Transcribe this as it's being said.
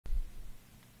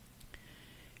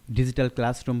Digital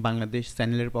classroom Bangladesh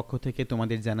চ্যানেলের পক্ষ থেকে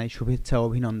তোমাদের জানাই শুভেচ্ছা ও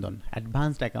অভিনন্দন।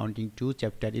 Advanced accounting 2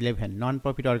 chapter 11 non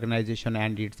profit organisation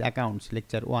and it's accounts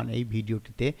lecture 1 এই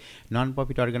ভিডিওটিতে নন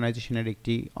প্রফিট অর্গানাইজেশনের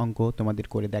একটি অঙ্ক তোমাদের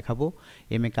করে দেখাবো।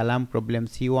 M A Kalam problem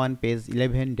C1 page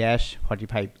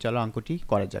 11-45। চলো অঙ্কটি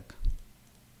করা যাক।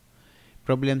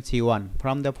 Problem C1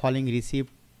 from the following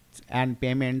receipts and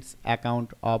payments account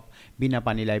of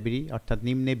Binapani library, অর্থাৎ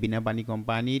নিম্নে বিনাপানি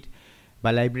কোম্পানির বা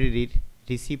লাইব্রেরির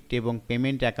রিসিপ্ট এবং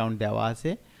পেমেন্ট অ্যাকাউন্ট দেওয়া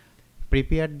আছে।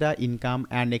 Prepare the income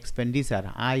and expenditure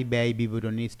আয় ব্যয়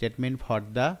বিবরণী statement for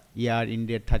the year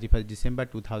ended 31 December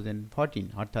 2014,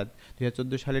 অর্থাৎ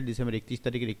 2014 সালের ডিসেম্বর 31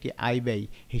 তারিখের একটি আয় ব্যয়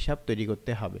হিসাব তৈরি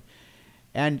করতে হবে।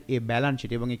 অ্যান্ড এ ব্যালেন্স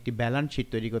শিট, এবং একটি ব্যালেন্স শিট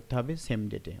তৈরি করতে হবে সেম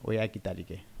ডেটে, ওই একই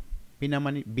তারিখে।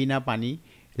 Binapani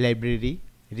library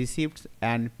receipts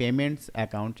and payments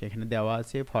account এখানে দেওয়া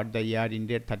আছে for the year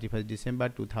ended 31 December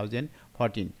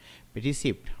 2014।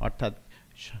 Receipt অর্থাৎ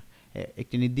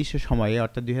একটি নির্দিষ্ট সময়ে,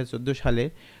 অর্থাৎ 2014 সালের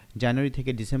জানুয়ারি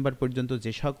থেকে ডিসেম্বর পর্যন্ত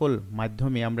যে সকল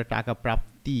মাধ্যমে আমরা টাকা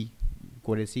প্রাপ্তি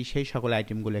করেছি সেই সকল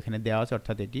আইটেমগুলো এখানে দেওয়া আছে,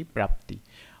 অর্থাৎ এটি প্রাপ্তি।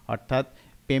 অর্থাৎ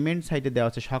পেমেন্ট সাইডে দেওয়া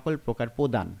আছে সকল প্রকার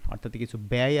প্রদান, অর্থাৎ কিছু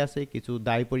ব্যয় আছে, কিছু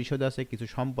দায় পরিশোধ আছে, কিছু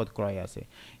সম্পদ ক্রয় আছে,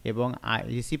 এবং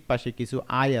রিসিপ্ট পাশে কিছু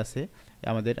আয় আছে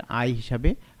আমাদের আয় হিসাবে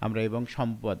আমরা, এবং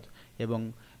সম্পদ। এবং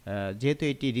যেহেতু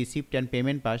এটি রিসিপ্ট অ্যান্ড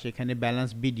পেমেন্ট পাস, এখানে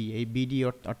ব্যালেন্স বিডি, এই বিডি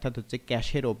অর্থাৎ হচ্ছে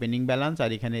ক্যাশের ওপেনিং ব্যালেন্স,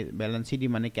 আর এখানে ব্যালেন্স সিডি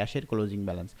মানে ক্যাশের closing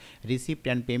balance. Receipt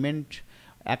and payment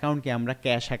অ্যাকাউন্টকে আমরা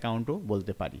ক্যাশ অ্যাকাউন্টও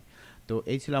বলতে পারি। তো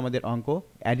এই ছিল আমাদের অঙ্ক।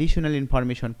 অ্যাডিশনাল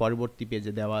ইনফরমেশন পরবর্তী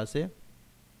পেজে দেওয়া আছে।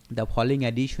 The following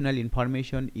additional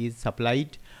information is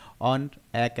supplied on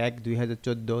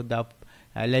 1/1/2014। The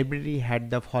library had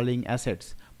the following assets.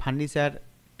 Furniture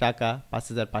টাকা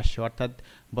 5,500, অর্থাৎ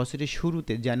বছরের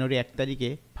শুরুতে জানুয়ারি 1 তারিখে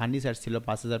ফার্নিচার ছিল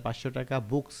 5,500 টাকা।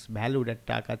 বুকস ভ্যালুড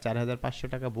টাকা 4,500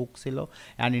 টাকা বুক ছিল,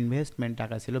 অ্যান্ড ইনভেস্টমেন্ট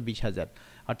টাকা ছিল 20,000।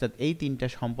 অর্থাৎ এই তিনটা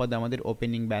সম্পদ আমাদের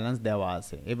ওপেনিং ব্যালেন্স দেওয়া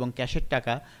আছে, এবং ক্যাশের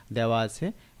টাকা দেওয়া আছে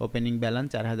ওপেনিং ব্যালেন্স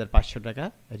 4,500 টাকা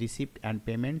রিসিপ্ট অ্যান্ড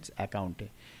পেমেন্টস অ্যাকাউন্টে।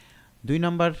 2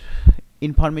 নম্বর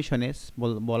ইনফরমেশনে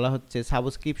বলা হচ্ছে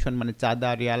সাবস্ক্রিপশন মানে চাঁদা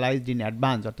রিয়ালাইজড ইন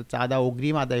অ্যাডভান্স, অর্থাৎ চাঁদা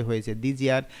অগ্রিম আদায় হয়েছে। দিস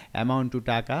ইয়ার অ্যামাউন্ট টু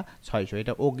টাকা 600,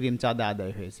 এটা অগ্রিম চাঁদা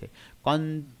আদায় হয়েছে।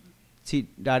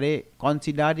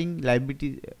 Considering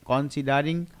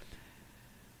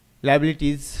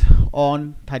লাইবিলিটিজ on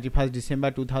 31 December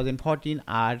 2014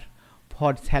 R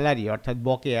for salary, অর্থাৎ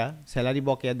বকেয়া, স্যালারি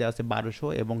বকেয়া দেওয়া আছে 1200,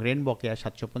 এবং রেন্ট বকেয়া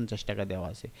 750 টাকা দেওয়া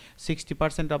আছে।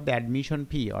 60% অফ দ্য অ্যাডমিশন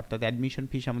ফি, অর্থাৎ অ্যাডমিশন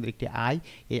ফিস আমাদের একটি আয়,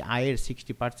 এই আয়ের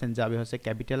 60% যাবে হচ্ছে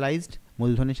ক্যাপিটালাইজড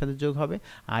মূলধনের সাথে যোগ হবে,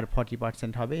 আর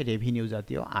 40% হবে রেভিনিউ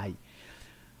জাতীয় আয়।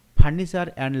 Furniture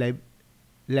and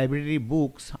library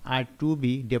books are two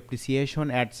B depreciation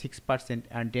at 6%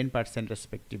 and 10%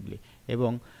 respectively,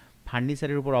 এবং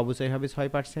ফার্নিচারের উপর অবচয় হবে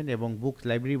 6%, এবং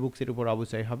লাইব্রেরি বুকসের উপর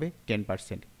অবচয় হবে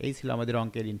 10%। এই ছিল আমাদের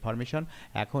অঙ্কের ইনফরমেশন।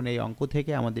 এখন এই অঙ্ক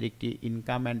থেকে আমাদের একটি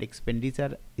ইনকাম অ্যান্ড এক্সপেন্ডিচার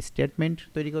স্টেটমেন্ট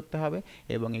তৈরি করতে হবে,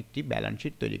 এবং একটি ব্যালেন্স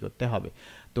শিট তৈরি করতে হবে।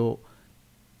 তো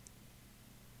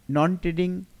নন ট্রেডিং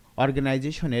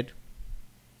অর্গানাইজেশনের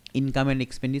ইনকাম অ্যান্ড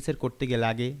এক্সপেন্ডিচার করতে গেলে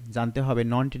আগে জানতে হবে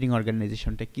নন ট্রেডিং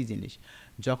অর্গানাইজেশনটা কী জিনিস।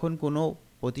 যখন কোনো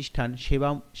প্রতিষ্ঠান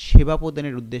সেবা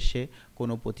প্রদানের উদ্দেশ্যে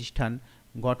কোনো প্রতিষ্ঠান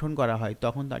গঠন করা হয়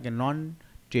তখন তাকে নন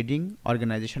ট্রেডিং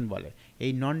অর্গানাইজেশন বলে।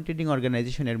 এই নন ট্রেডিং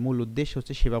অর্গানাইজেশনের মূল উদ্দেশ্য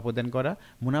হচ্ছে সেবা প্রদান করা,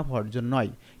 মুনাফা অর্জন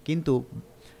নয়। কিন্তু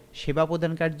সেবা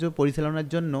প্রদান কার্য পরিচালনার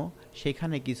জন্য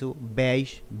সেখানে কিছু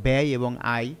ব্যয় এবং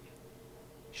আয়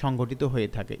সংগঠিত হয়ে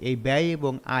থাকে। এই ব্যয়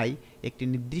এবং আয় একটি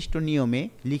নির্দিষ্ট নিয়মে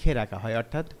লিখে রাখা হয়,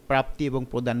 অর্থাৎ প্রাপ্তি এবং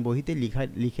প্রদান বহিতে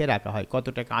লিখে রাখা হয়। কত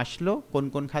টাকা আসলো কোন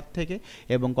কোন খাত থেকে,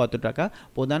 এবং কত টাকা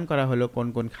প্রদান করা হলো কোন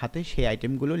কোন খাতে, সেই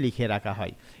আইটেমগুলো লিখে রাখা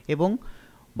হয়। এবং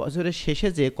বছরের শেষে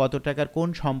যে কত টাকার কোন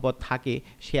সম্পদ থাকে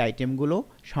সেই আইটেমগুলো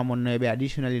সমন্বয়ে বা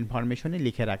অ্যাডিশনাল ইনফরমেশনে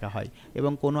লিখে রাখা হয়,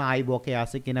 এবং কোনো আয় বকে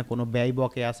আছে কিনা, কোনো ব্যয়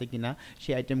বকে আছে কিনা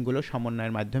সেই আইটেমগুলো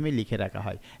সমন্বয়ের মাধ্যমে লিখে রাখা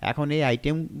হয়। এখন এই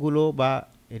আইটেমগুলো বা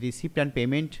রিসিপ্ট অ্যান্ড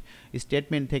পেমেন্ট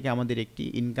স্টেটমেন্ট থেকে আমাদের একটি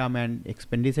ইনকাম অ্যান্ড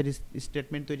এক্সপেন্ডিচার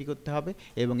স্টেটমেন্ট তৈরি করতে হবে,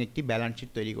 এবং একটি ব্যালেন্স শিট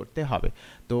তৈরি করতে হবে।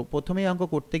 তো প্রথমেই অঙ্ক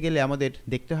করতে গেলে আমাদের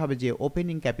দেখতে হবে যে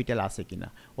ওপেনিং ক্যাপিটাল আছে কিনা।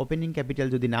 ওপেনিং ক্যাপিটাল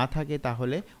যদি না থাকে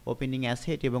তাহলে ওপেনিং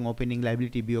অ্যাসেট এবং ওপেনিং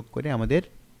লাইবিলিটি বিয়োগ করে আমাদের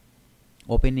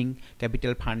ওপেনিং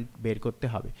ক্যাপিটাল ফান্ড বের করতে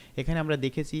হবে। এখানে আমরা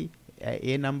দেখেছি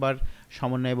এ নাম্বার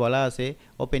সমন্বয়ে বলা আছে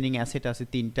ওপেনিং অ্যাসেট আছে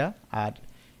 3টা, আর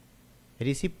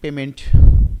রিসিপ্ট পেমেন্ট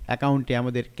অ্যাকাউন্টে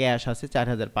আমাদের ক্যাশ আছে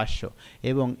 4,500,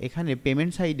 এবং এখানে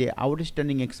পেমেন্ট সাইডে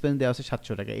আউটস্ট্যান্ডিং এক্সপেন্স দেওয়া আছে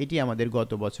 700 টাকা। এটি আমাদের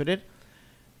গত বছরের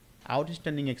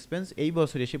আউটস্ট্যান্ডিং এক্সপেন্স, এই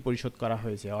বছর এসে পরিশোধ করা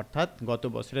হয়েছে, অর্থাৎ গত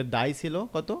বছরের দায় ছিল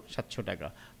কত 700 টাকা।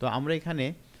 তো আমরা এখানে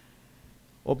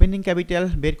ওপেনিং ক্যাপিটাল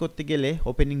বের করতে গেলে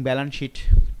ওপেনিং ব্যালেন্স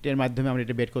শিটের মাধ্যমে আমরা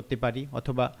এটা বের করতে পারি,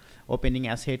 অথবা opening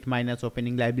asset minus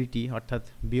opening liability, অর্থাৎ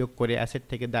বিয়োগ করে অ্যাসেট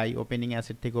থেকে দায়ী ওপেনিং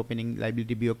অ্যাসেট থেকে ওপেনিং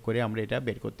লাইবিলিটি বিয়োগ করে আমরা এটা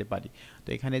বের করতে পারি। তো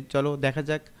এখানে চলো দেখা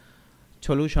যাক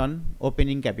সলিউশন।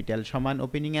 ওপেনিং ক্যাপিটাল সমান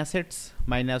opening assets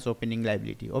minus opening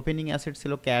liability. Opening assets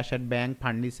ছিল cash at bank,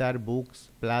 furniture, books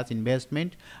plus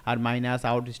investment, R minus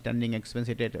outstanding expense,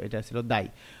 এটা ছিল দায়।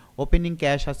 ওপেনিং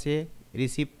ক্যাশ আছে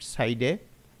রিসিপ্ট সাইডে,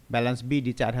 ব্যালেন্স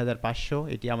বিডি 4500,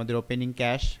 এটি আমাদের ওপেনিং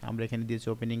ক্যাশ, আমরা এখানে দিয়েছি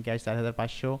ওপেনিং ক্যাশ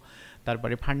 4500।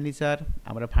 তারপরে ফার্নিচার,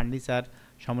 আমরা ফার্নিচার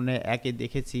সমন্বয়ে একে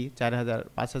দেখেছি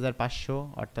 5500,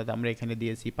 অর্থাৎ আমরা এখানে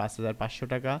দিয়েছি 5500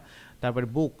 টাকা। তারপরে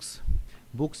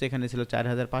বুকস এখানে ছিল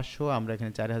 4500, আমরা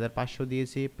এখানে 4500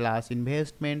 দিয়েছি, প্লাস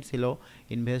ইনভেস্টমেন্ট ছিল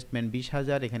ইনভেস্টমেন্ট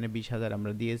 20000, এখানে 20000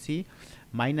 আমরা দিয়েছি,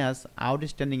 মাইনাস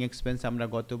আউটস্ট্যান্ডিং এক্সপেন্স আমরা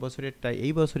গত বছরেরটা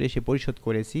এই বছরে এসে পরিশোধ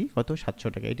করেছি কত 700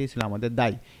 টাকা, এটাই ছিল আমাদের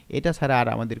দায়। এটা ছাড়া আর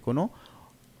আমাদের কোনো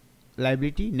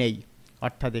লাইবিলিটি নেই,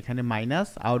 অর্থাৎ এখানে মাইনাস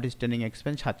আউটস্ট্যান্ডিং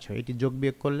এক্সপেন্স 700, এটি যোগ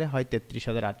বিয়োগ করলে হয়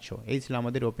 33800। এই ছিল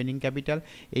আমাদের ওপেনিং ক্যাপিটাল।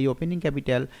 এই ওপেনিং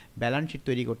ক্যাপিটাল ব্যালেন্স শিট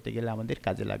তৈরি করতে গেলে আমাদের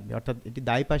কাজে লাগবে, অর্থাৎ এটি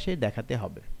দায় পাশে দেখাতে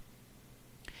হবে।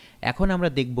 এখন আমরা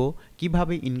দেখব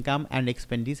কিভাবে ইনকাম অ্যান্ড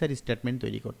এক্সপেন্ডিচার স্টেটমেন্ট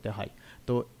তৈরি করতে হয়।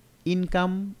 তো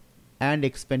ইনকাম অ্যান্ড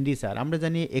এক্সপেন্ডিচার, আমরা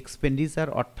জানি এক্সপেন্ডিচার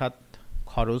অর্থাৎ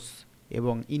খরচ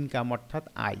এবং ইনকাম অর্থাৎ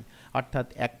আয়, অর্থাৎ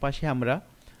এক পাশে আমরা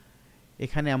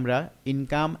এখানে আমরা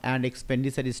ইনকাম অ্যান্ড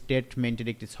এক্সপেন্ডিচার স্টেটমেন্টের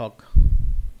একটি ছক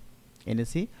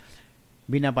এনেছি।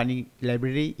 বিনা পানি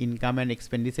library income and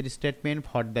expenditure statement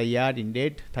for the year in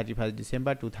date 31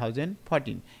 December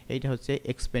 2014, এইটা হচ্ছে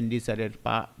এক্সপেন্ডিচারের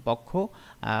পক্ষ,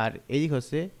 আর এই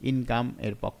হচ্ছে ইনকাম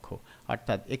এর পক্ষ,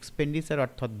 অর্থাৎ এক্সপেন্ডিচার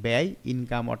অর্থাৎ ব্যয়,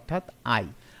 ইনকাম অর্থাৎ আয়।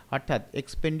 অর্থাৎ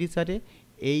এক্সপেন্ডিচারে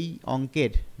এই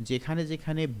অঙ্কের যেখানে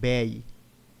যেখানে ব্যয়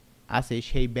আছে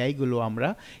সেই ব্যয়গুলো আমরা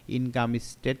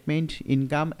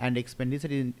ইনকাম অ্যান্ড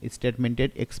এক্সপেন্ডিচার স্টেটমেন্টের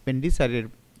এক্সপেন্ডিচারের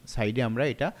সাইডে আমরা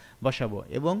এটা বসাবো,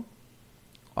 এবং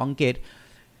অঙ্কের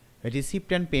রিসিপ্ট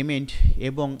অ্যান্ড পেমেন্ট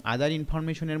এবং আদার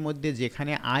ইনফরমেশনের মধ্যে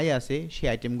যেখানে আয় আছে সেই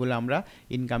আইটেমগুলো আমরা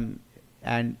ইনকাম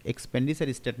অ্যান্ড এক্সপেন্ডিচার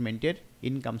স্টেটমেন্টের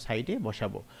ইনকাম সাইডে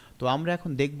বসাবো। তো আমরা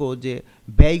এখন দেখব যে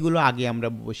ব্যয়গুলো আগে আমরা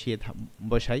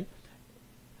বসাই,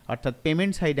 অর্থাৎ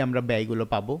পেমেন্ট সাইডে আমরা ব্যয়গুলো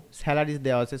পাবো। স্যালারিজ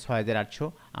দেওয়া আছে 6800,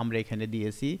 আমরা এখানে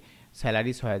দিয়েছি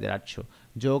স্যালারি 6800,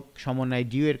 যোগ সমন্বয়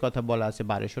ডিউ এর কথা বলা আছে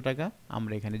 1200 টাকা,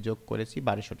 আমরা এখানে যোগ করেছি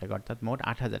 1200 টাকা, অর্থাৎ মোট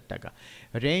 8000 টাকা।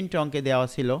 রেন্ট অঙ্কে দেওয়া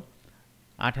ছিল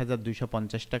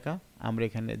 8250 টাকা, আমরা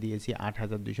এখানে দিয়েছি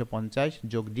 8250,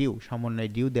 যোগ ডিউ সমন্বয়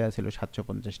ডিউ দেওয়া ছিল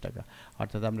 750 টাকা,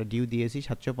 অর্থাৎ আমরা ডিউ দিয়েছি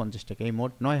 750 টাকা, এই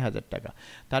মোট 9000 টাকা।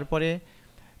 তারপরে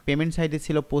পেমেন্ট সাইডে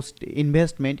ছিল পোস্ট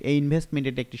ইনভেস্টমেন্ট, এই ইনভেস্টমেন্ট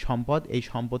এটা একটি সম্পদ, এই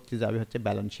সম্পদটি যাবে হচ্ছে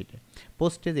ব্যালেন্স শিটে।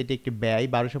 পোস্টেজ এটি একটি ব্যয়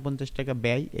 1250 টাকা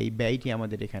ব্যয়, এই ব্যয়টি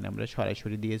আমাদের এখানে আমরা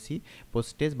সরাসরি দিয়েছি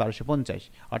পোস্টেজ 1250,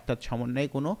 অর্থাৎ সমন্বয়ে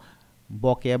কোনো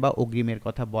বকেয়া বা অগ্রিমের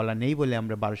কথা বলা নেই বলে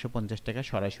আমরা 1250 টাকা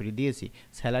সরাসরি দিয়েছি।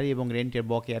 স্যালারি এবং রেন্টের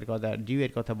বকেয়ার কথা ডিউ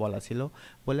এর কথা বলা ছিল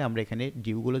বলে আমরা এখানে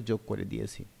ডিউগুলো যোগ করে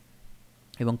দিয়েছি,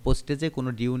 এবং পোস্টেজে কোনো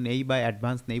ডিউ নেই বা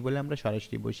অ্যাডভান্স নেই বলে আমরা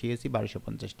সরাসরি বসিয়েছি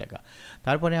 1250 টাকা।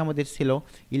 তারপরে আমাদের ছিল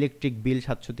ইলেকট্রিক বিল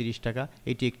 730 টাকা,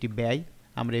 এটি একটি ব্যয়,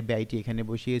 আমরা এই ব্যয়টি এখানে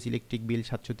বসিয়েছি ইলেকট্রিক বিল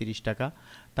 730 টাকা।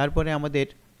 তারপরে আমাদের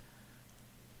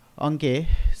অঙ্কে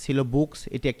ছিল বুকস,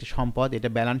 এটি একটি সম্পদ, এটা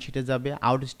ব্যালেন্স শিটে যাবে।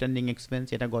 আউটস্ট্যান্ডিং এক্সপেন্স,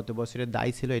 এটা গত বছরের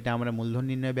দায় ছিল, এটা আমরা মূলধন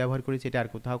নির্ণয়ে ব্যবহার করেছি, এটা আর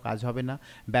কোথাও কাজ হবে না।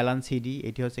 ব্যালেন্স সিডি,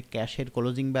 এটি হচ্ছে ক্যাশের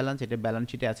ক্লোজিং ব্যালেন্স, এটা ব্যালেন্স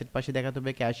শিটে অ্যাসেট পাশে দেখাতে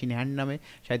হবে, ক্যাশ ইন হ্যান্ড নামে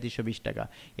 3720 টাকা।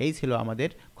 এই ছিল আমাদের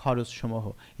খরচসমূহ,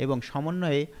 এবং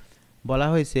সমন্বয়ে বলা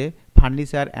হয়েছে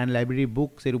ফার্নিচার অ্যান্ড লাইব্রেরি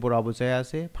বুকসের উপর অবচয়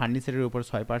আছে, ফার্নিচারের উপর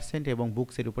 6% এবং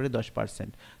বুকসের উপরে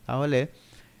 10%। তাহলে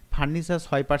ফার্নিচার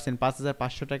 6%,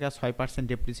 5500 টাকা, 6%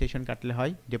 ডেপ্রিসিয়েশন কাটলে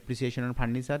হয়, ডেপ্রিসিয়েশন অন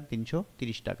ফার্নিচার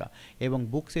 330 টাকা, এবং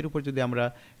বুকসের উপর যদি আমরা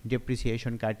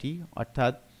ডেপ্রিসিয়েশন কাটি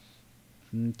অর্থাৎ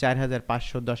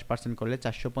 4500 10% করলে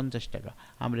 450 টাকা,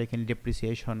 আমরা এখানে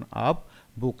ডেপ্রিসিয়েশন অফ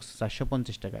বুকস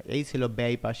 450 টাকা। এই ছিল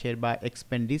ব্যয় পাশের বা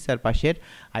এক্সপেন্ডিচার পাশের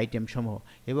আইটেম সমূহ।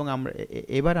 এবং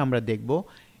এবার আমরা দেখব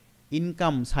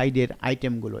ইনকাম সাইডের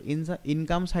আইটেমগুলো।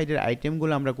 ইনকাম সাইডের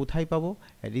আইটেমগুলো আমরা কোথায় পাবো?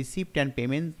 রিসিপ্ট অ্যান্ড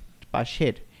পেমেন্ট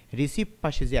পাশের রিসিপ্ট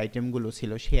পাশে যে আইটেমগুলো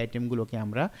ছিল সেই আইটেমগুলোকে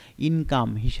আমরা ইনকাম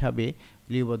হিসাবে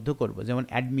লিপিবদ্ধ করব। যেমন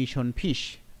অ্যাডমিশন ফিস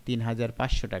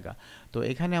 3500 টাকা, তো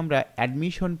এখানে আমরা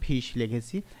অ্যাডমিশন ফিস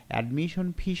লিখেছি। অ্যাডমিশন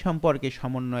ফি সম্পর্কে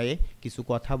সমন্বয়ে কিছু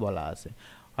কথা বলা আছে,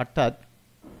 অর্থাৎ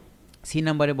সি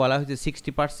নাম্বারে বলা হয়েছে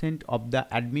 60% of the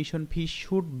admission fee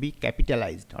should be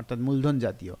capitalised, অর্থাৎ মূলধন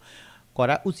জাতীয়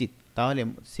করা উচিত। তাহলে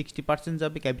 60%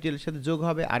 যাবে ক্যাপিটালের সাথে যোগ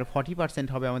হবে, আর 40%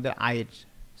 হবে আমাদের আয়ের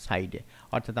সাইডে,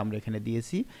 অর্থাৎ আমরা এখানে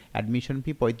দিয়েছি অ্যাডমিশন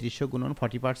ফি 3500 গুণন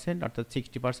 40%, অর্থাৎ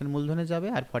 60% মূলধনে যাবে,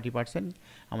 আর 40%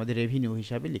 আমাদের রেভিনিউ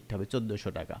হিসাবে লিখতে হবে 1400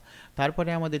 টাকা। তারপরে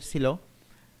আমাদের ছিল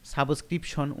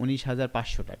সাবস্ক্রিপশন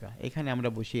 19,500 টাকা, এখানে আমরা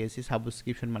বসিয়েছি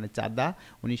সাবস্ক্রিপশন মানে চাঁদা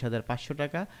 19,500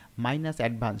 টাকা মাইনাস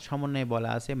অ্যাডভান্স, সমন্বয়ে বলা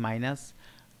আছে মাইনাস,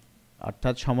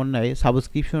 অর্থাৎ সমন্বয়ে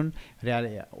সাবস্ক্রিপশন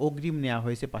অগ্রিম নেওয়া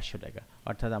হয়েছে 500 টাকা,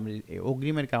 অর্থাৎ আমরা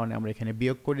অগ্রিমের কারণে আমরা এখানে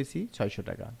বিয়োগ করেছি 600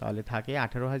 টাকা, তাহলে থাকে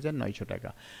 18,900 টাকা।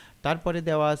 তারপরে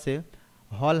দেওয়া আছে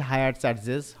হল হায়ার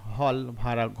চার্জেস, হল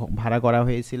ভাড়া করা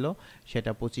হয়েছিল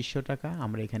সেটা 2500 টাকা,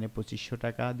 আমরা এখানে 2500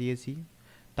 টাকা দিয়েছি।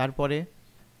 তারপরে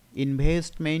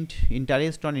ইনভেস্টমেন্ট,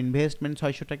 ইন্টারেস্ট অন ইনভেস্টমেন্ট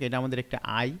 600 টাকা, এটা আমাদের একটা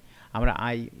আয়, আমরা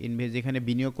আয় যেখানে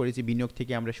বিনিয়োগ করেছি বিনিয়োগ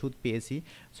থেকে আমরা সুদ পেয়েছি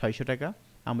 600 টাকা,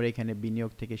 আমরা এখানে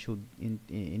বিনিয়োগ থেকে সুদ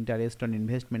ইন্টারেস্ট অন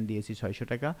ইনভেস্টমেন্ট দিয়েছি 600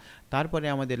 টাকা। তারপরে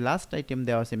আমাদের লাস্ট আইটেম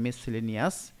দেওয়া আছে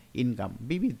মিসসেলেনিয়াস ইনকাম,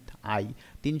 বিবিধ আয়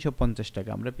 350 টাকা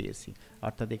আমরা পেয়েছি,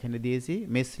 অর্থাৎ এখানে দিয়েছি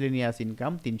মিসসেলেনিয়াস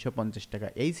ইনকাম 350 টাকা।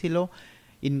 এই ছিল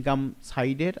ইনকাম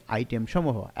সাইডের আইটেম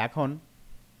সমূহ। এখন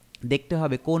দেখতে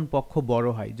হবে কোন পক্ষ বড়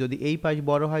হয়, যদি এই পাশ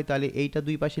বড় হয় তাহলে এইটা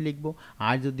দুই পাশে লিখব,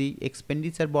 আর যদি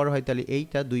এক্সপেন্ডিচার বড় হয় তাহলে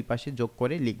এইটা দুই পাশে যোগ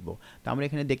করে লিখব। তো আমরা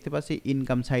এখানে দেখতে পাচ্ছি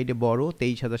ইনকাম সাইডে বড়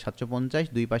 23,750,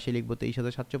 দুই পাশে লিখব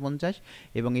 23,750,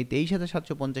 এবং এই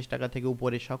 23,750 টাকা থেকে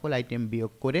উপরে সকল আইটেম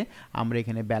বিয়োগ করে আমরা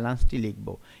এখানে ব্যালেন্সটি লিখব।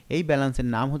 এই ব্যালেন্সের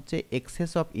নাম হচ্ছে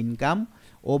access of income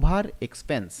over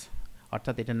expense,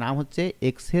 অর্থাৎ এটার নাম হচ্ছে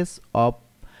access of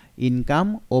income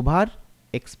over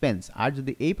expense. আর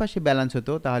যদি এই পাশে ব্যালেন্স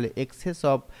হতো তাহলে access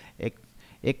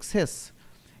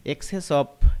of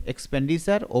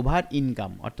expenditure over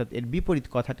income, অর্থাৎ এর বিপরীত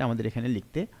কথাটা আমাদের এখানে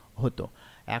লিখতে হতো।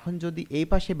 এখন যদি এই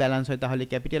পাশে ব্যালেন্স হয় তাহলে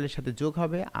ক্যাপিটালের সাথে যোগ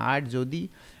হবে, আর যদি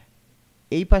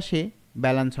এই পাশে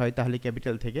ব্যালেন্স হয় তাহলে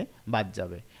ক্যাপিটাল থেকে বাদ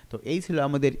যাবে। তো এই ছিল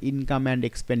আমাদের ইনকাম অ্যান্ড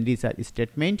এক্সপেন্ডিচার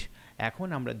স্টেটমেন্ট। এখন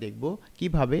আমরা দেখব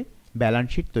কিভাবে ব্যালেন্স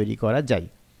শিট তৈরি করা যায়।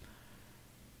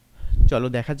 চলো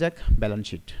দেখা যাক ব্যালেন্স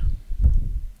শিট।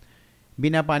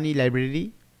 বিনা পানি library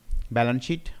balance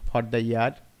sheet for the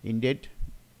year ended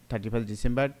 31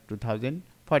 December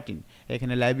 2014,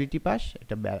 এখানে লাইবিলিটি পাস,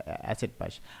 এটা অ্যাসেট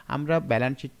পাস। আমরা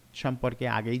ব্যালেন্স শিট সম্পর্কে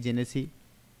আগেই জেনেছি,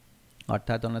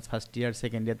 অর্থাৎ honours first year,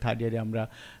 second year, third ইয়ারে আমরা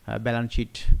ব্যালেন্স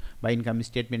শিট বা ইনকাম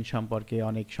স্টেটমেন্ট সম্পর্কে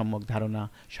অনেক সম্যক ধারণা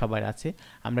সবার আছে।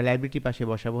 আমরা লাইবিলিটি পাশে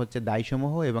বসাবো হচ্ছে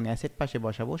দায়সমূহ এবং অ্যাসেট পাশে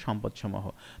বসাবো সম্পদসমূহ।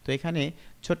 তো এখানে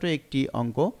ছোট একটি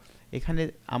অঙ্ক, এখানে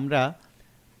আমরা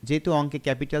যেহেতু অঙ্কে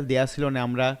ক্যাপিটাল দেওয়া ছিল না,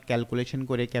 আমরা ক্যালকুলেশন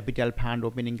করে capital fund,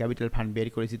 opening capital fund বের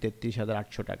করেছি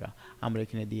 33,800 টাকা, আমরা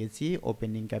এখানে দিয়েছি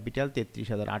ওপেনিং ক্যাপিটাল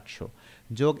 33,800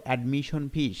 যোগ অ্যাডমিশন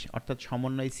ফিস, অর্থাৎ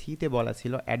সমন্বয় সিতে বলা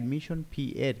ছিল অ্যাডমিশন ফি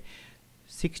এর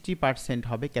 60%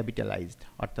 হবে ক্যাপিটালাইজড,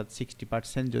 অর্থাৎ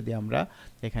 60% যদি আমরা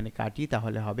এখানে কাটি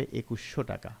তাহলে হবে 2100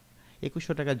 টাকা।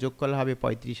 2100 টাকা যোগ করলে হবে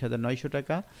 35,900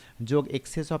 টাকা যোগ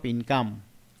এক্সেস অফ ইনকাম,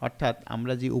 অর্থাৎ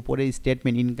আমরা যে উপরে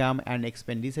statement income and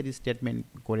expenditure statement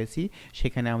করেছি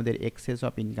সেখানে আমাদের এক্সেস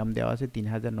অফ ইনকাম দেওয়া আছে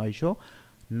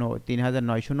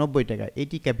 3,990 টাকা,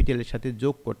 এটি ক্যাপিটালের সাথে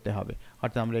যোগ করতে হবে,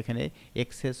 অর্থাৎ আমরা এখানে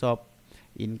এক্সেস অফ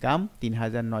ইনকাম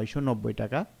 3,990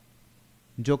 টাকা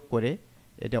যোগ করে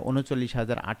এটা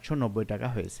 39,890 টাকা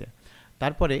হয়েছে।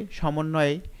 তারপরে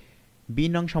সমন্বয়ে বি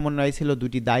নং সমন্বয়ে ছিল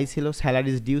দুটি দায় ছিল,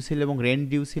 স্যালারিজ ডিউ ছিল এবং রেন্ট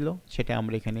ডিউ ছিল, সেটা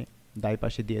আমরা এখানে দায়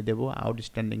পাশে দিয়ে দেবো।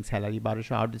 Outstanding salary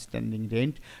 1200, outstanding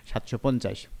rent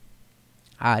 750।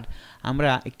 আর আমরা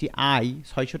একটি আয়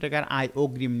 600 টাকার আয়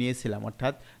অগ্রিম নিয়েছিলাম,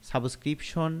 অর্থাৎ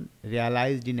সাবস্ক্রিপশন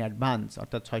রিয়ালাইজড ইন অ্যাডভান্স,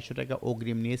 অর্থাৎ 600 টাকা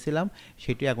অগ্রিম নিয়েছিলাম,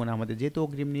 সেটি এখন আমাদের যেহেতু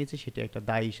অগ্রিম নিয়েছে সেটা একটা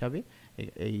দায় হিসাবে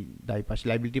এই দায় পাশে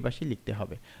লাইবিলিটি পাশে লিখতে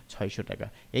হবে 600 টাকা।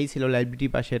 এই ছিল লাইবিলিটি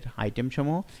পাশের আইটেম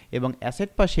সমূহ। এবং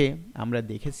অ্যাসেট পাশে আমরা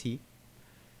দেখেছি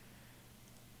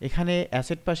এখানে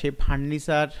অ্যাসেট পাশে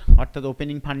ফার্নিচার, অর্থাৎ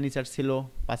ওপেনিং ফার্নিচার ছিল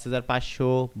 5,500,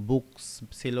 বুকস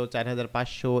ছিল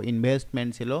 4,500, ইনভেস্টমেন্ট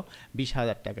ছিল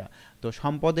 20,000 টাকা। তো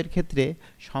সম্পদের ক্ষেত্রে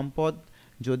সম্পদ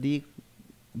যদি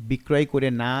বিক্রয় করে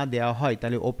না দেওয়া হয়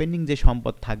তাহলে ওপেনিং যে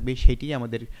সম্পদ থাকবে সেটি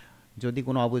আমাদের যদি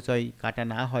কোনো অবচয় কাটা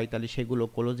না হয় তাহলে সেগুলো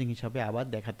ক্লোজিং হিসাবে আবার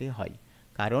দেখাতে হয়,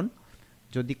 কারণ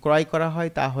যদি ক্রয় করা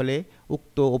হয় তাহলে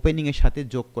উক্ত ওপেনিংয়ের সাথে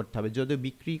যোগ করতে হবে, যদি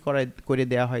বিক্রি করে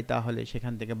দেওয়া হয় তাহলে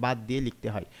সেখান থেকে বাদ দিয়ে লিখতে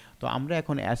হয়। তো আমরা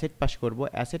এখন অ্যাসেট পাস করব।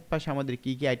 অ্যাসেট পাশে আমাদের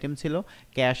কী কী আইটেম ছিল?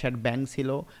 ক্যাশ আর ব্যাংক ছিল,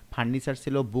 ফার্নিচার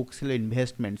ছিল, বুক ছিল,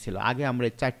 ইনভেস্টমেন্ট ছিল। আগে আমরা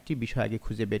চারটি বিষয় আগে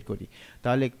খুঁজে বের করি।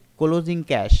 তাহলে ক্লোজিং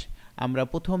ক্যাশ, আমরা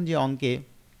প্রথম যে অঙ্কে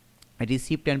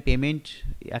রিসিপ্ট অ্যান্ড পেমেন্ট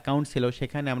অ্যাকাউন্ট ছিল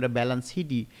সেখানে আমরা ব্যালেন্স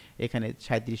সিডি এখানে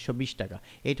 3720 টাকা,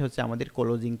 এটা হচ্ছে আমাদের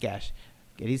ক্লোজিং ক্যাশ।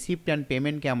 রিসিপ্ট অ্যান্ড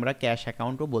পেমেন্টকে আমরা ক্যাশ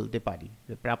অ্যাকাউন্টও বলতে পারি,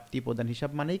 প্রাপ্তি প্রদান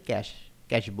হিসাব মানেই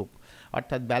ক্যাশ বুক,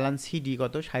 অর্থাৎ ব্যালেন্স সিডি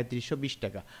কত 3720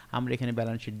 টাকা, আমরা এখানে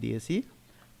ব্যালেন্স শিট দিয়েছি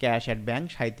ক্যাশ অ্যাট ব্যাংক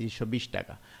 3720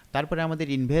 টাকা। তারপরে আমাদের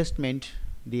ইনভেস্টমেন্ট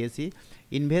দিয়েছি,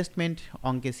 ইনভেস্টমেন্ট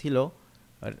অঙ্কে ছিল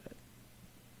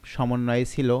সমন্বয়ে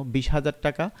ছিল 20,000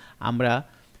 টাকা, আমরা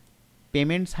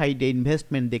পেমেন্ট সাইডে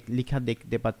ইনভেস্টমেন্ট লেখা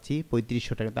দেখতে পাচ্ছি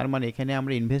 3500 টাকা। তার মানে এখানে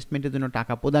আমরা ইনভেস্টমেন্টের জন্য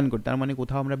টাকা প্রদান করি, তার মানে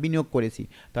কোথাও আমরা বিনিয়োগ করেছি,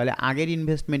 তাহলে আগের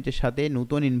ইনভেস্টমেন্টের সাথে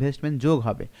নতুন ইনভেস্টমেন্ট যোগ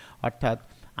হবে। অর্থাৎ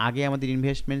আগে আমাদের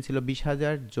ইনভেস্টমেন্ট ছিল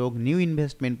 20,000 যোগ নিউ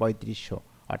ইনভেস্টমেন্ট 3500,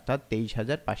 অর্থাৎ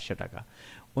 23,500 টাকা।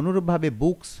 অনুরূপভাবে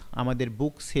আমাদের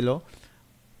বুকস ছিল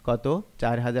কত,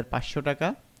 4,500 টাকা।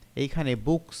 এইখানে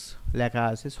বুকস লেখা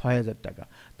আছে 6,000 টাকা,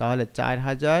 তাহলে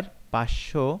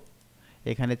 4,500,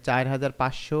 এখানে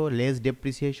 4,500 লেস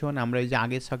ডেপ্রিসিয়েশন, আমরা এই যে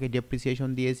আগের ছকে ডেপ্রিসিয়েশন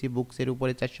দিয়েছি বুকসের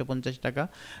উপরে 450 টাকা,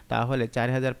 তাহলে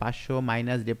 4,500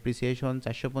 মাইনাস ডেপ্রিসিয়েশন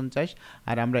 450,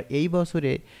 আর আমরা এই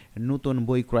বছরে নতুন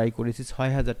বই ক্রয় করেছি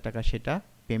 6,000 টাকা, সেটা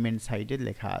পেমেন্ট সাইডে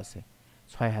লেখা আছে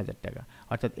 6,000 টাকা।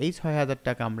 অর্থাৎ এই 6,000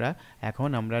 টাকা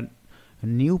আমরা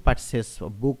নিউ পারচেস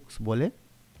বুকস বলে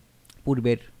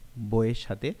পূর্বের বইয়ের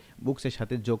সাথে বুকসের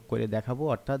সাথে যোগ করে দেখাবো,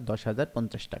 অর্থাৎ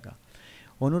 10,050 টাকা।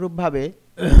 অনুরূপভাবে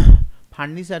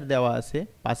ফার্নিচার দেওয়া আছে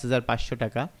 5,500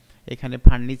 টাকা, এখানে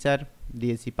ফার্নিচার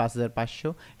দিয়েছি 5,500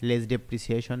 লেস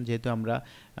ডেপ্রিসিয়েশন, যেহেতু আমরা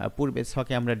পূর্বের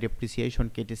ছকে আমরা ডেপ্রিসিয়েশন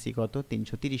কেটেছি কত,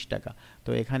 330 টাকা, তো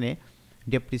এখানে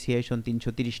ডেপ্রিসিয়েশন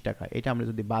 330 টাকা, এটা আমরা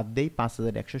যদি বাদ দেই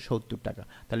 5,170 টাকা।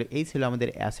 তাহলে এই ছিল আমাদের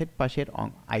অ্যাসেট পাশের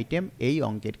আইটেম এই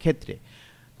অঙ্কের ক্ষেত্রে।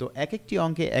 তো এক একটি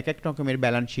অঙ্কে এক এক রকমের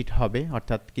ব্যালেন্স শিট হবে,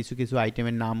 অর্থাৎ কিছু কিছু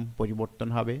আইটেমের নাম পরিবর্তন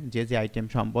হবে, যে যে আইটেম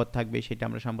সম্পদ থাকবে সেটা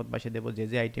আমরা সম্পদ পাশে দেব, যে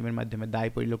যে আইটেমের মাধ্যমে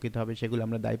দায় পরিলক্ষিত হবে সেগুলো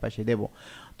আমরা দায় পাশে দেব।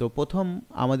 তো প্রথম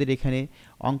আমাদের এখানে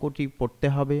অঙ্কটি পড়তে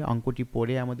হবে, অঙ্কটি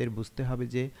পড়ে আমাদের বুঝতে হবে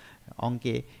যে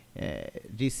অঙ্কে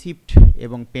রিসিপ্ট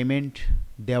এবং পেমেন্ট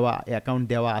দেওয়া, অ্যাকাউন্ট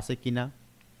দেওয়া আছে কিনা,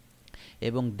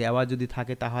 এবং দেওয়া যদি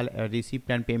থাকে তাহলে রিসিপ্ট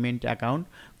অ্যান্ড পেমেন্ট অ্যাকাউন্ট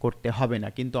করতে হবে না।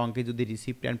 কিন্তু অঙ্কে যদি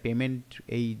রিসিপ্ট অ্যান্ড পেমেন্ট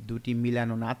এই দুটি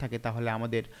মিলানো না থাকে তাহলে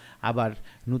আমাদের আবার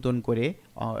নতুন করে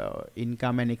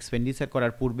ইনকাম অ্যান্ড এক্সপেন্ডিচার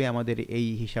করার পূর্বে আমাদের এই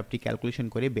হিসাবটি ক্যালকুলেশন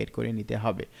করে বের করে নিতে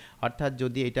হবে। অর্থাৎ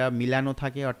যদি এটা মিলানো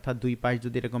থাকে, অর্থাৎ দুই পাশ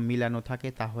যদি এরকম মিলানো থাকে,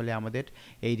 তাহলে আমাদের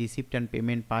এই রিসিপ্ট অ্যান্ড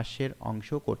পেমেন্ট পাশের অংশ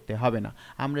করতে হবে না।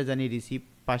 আমরা জানি রিসিপ্ট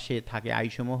পাশে থাকে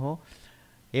আয়সমূহ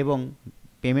এবং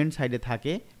পেমেন্ট সাইডে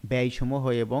থাকে ব্যয়সমূহ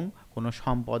এবং কোনো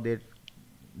সম্পদের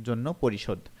জন্য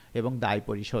পরিশোধ এবং দায়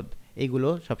পরিশোধ, এগুলো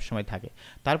সবসময় থাকে।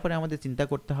 তারপরে আমাদের চিন্তা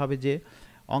করতে হবে যে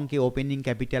অঙ্কে ওপেনিং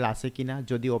ক্যাপিটাল আছে কিনা,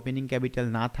 যদি ওপেনিং ক্যাপিটাল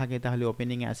না থাকে তাহলে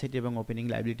ওপেনিং অ্যাসেট এবং ওপেনিং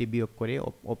লায়াবিলিটি বিয়োগ করে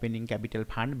ওপেনিং ক্যাপিটাল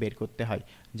ফান্ড বের করতে হয়,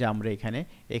 যা আমরা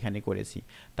এখানে করেছি।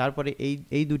 তারপরে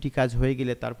এই দুটি কাজ হয়ে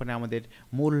গেলে তারপরে আমাদের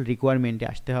মূল রিকোয়ারমেন্টে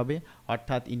আসতে হবে,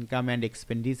 অর্থাৎ ইনকাম অ্যান্ড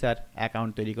এক্সপেন্ডিচার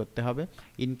অ্যাকাউন্ট তৈরি করতে হবে।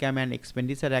 ইনকাম অ্যান্ড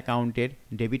এক্সপেন্ডিচার অ্যাকাউন্টের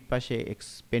ডেবিট পাশে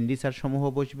এক্সপেন্ডিচার সমূহ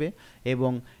বসবে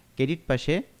এবং ক্রেডিট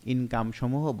পাশে ইনকাম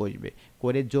সমূহ বসবে,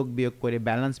 করে যোগ বিয়োগ করে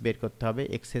ব্যালেন্স বের করতে হবে,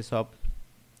 access of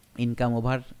income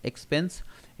over expense,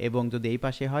 এবং যদি এই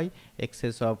পাশে হয়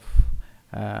access of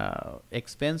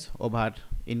expense over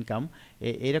income,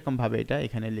 এরকমভাবে এটা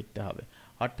এখানে লিখতে হবে।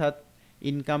 অর্থাৎ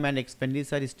ইনকাম অ্যান্ড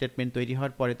এক্সপেন্ডিচার স্টেটমেন্ট তৈরি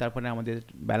হওয়ার পরে তারপরে আমাদের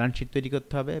ব্যালেন্স শিট তৈরি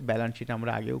করতে হবে। ব্যালেন্স শিট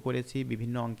আমরা আগেও করেছি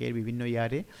বিভিন্ন অঙ্কের বিভিন্ন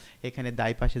ইয়ারে। এখানে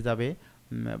দায় পাশে যাবে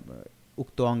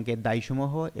উক্ত অঙ্কের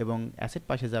দায়সমূহ এবং অ্যাসেট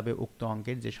পাশে যাবে উক্ত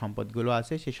অঙ্কের যে সম্পদগুলো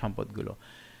আছে সেই সম্পদগুলো।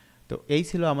 তো এই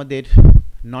ছিল আমাদের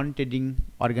নন ট্রেডিং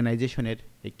অর্গানাইজেশনের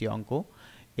একটি অঙ্ক।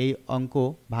 এই অঙ্ক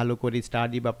ভালো করে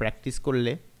স্টাডি বা প্র্যাকটিস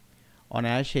করলে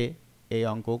অনায়াসে এই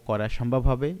অঙ্ক করা সম্ভব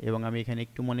হবে। এবং আমি এখানে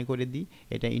একটু মনে করে দিই,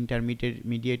 এটা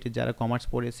ইন্টারমিডিয়েটে যারা কমার্স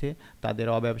পড়েছে তাদের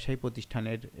অব্যবসায়ী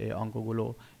প্রতিষ্ঠানের অঙ্কগুলো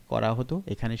করা হতো,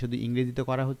 এখানে শুধু ইংরেজিতে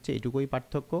করা হচ্ছে, এটুকুই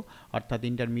পার্থক্য। অর্থাৎ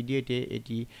ইন্টারমিডিয়েটে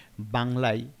এটি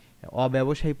বাংলায়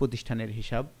অব্যবসায়ী প্রতিষ্ঠানের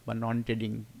হিসাব বা নন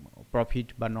ট্রেডিং প্রফিট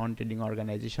বা নন ট্রেডিং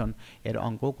অর্গানাইজেশন এর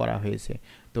অঙ্ক করা হয়েছে।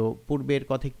 তো পূর্বের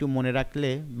কথা একটু মনে রাখলে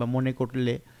বা মনে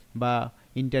করলে বা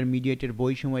ইন্টারমিডিয়েটের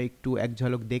বই সময় একটু এক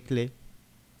ঝলক দেখলে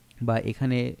বা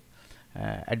এখানে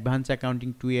অ্যাডভান্স অ্যাকাউন্টিং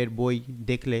 2 এর বই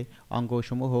দেখলে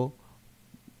অঙ্কসমূহ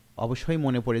অবশ্যই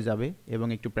মনে পড়ে যাবে এবং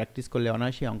একটু প্র্যাকটিস করলে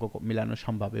অনায়াসে অঙ্ক মেলানো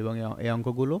সম্ভব। এবং এই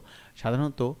অঙ্কগুলো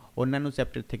সাধারণত অন্যান্য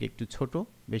চ্যাপ্টার থেকে একটু ছোট,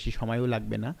 বেশি সময়ও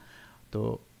লাগবে না। তো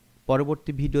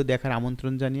পরবর্তী ভিডিও দেখার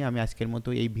আমন্ত্রণ জানিয়ে আমি আজকের মতো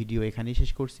এই ভিডিও এখানেই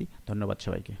শেষ করছি। ধন্যবাদ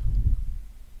সবাইকে।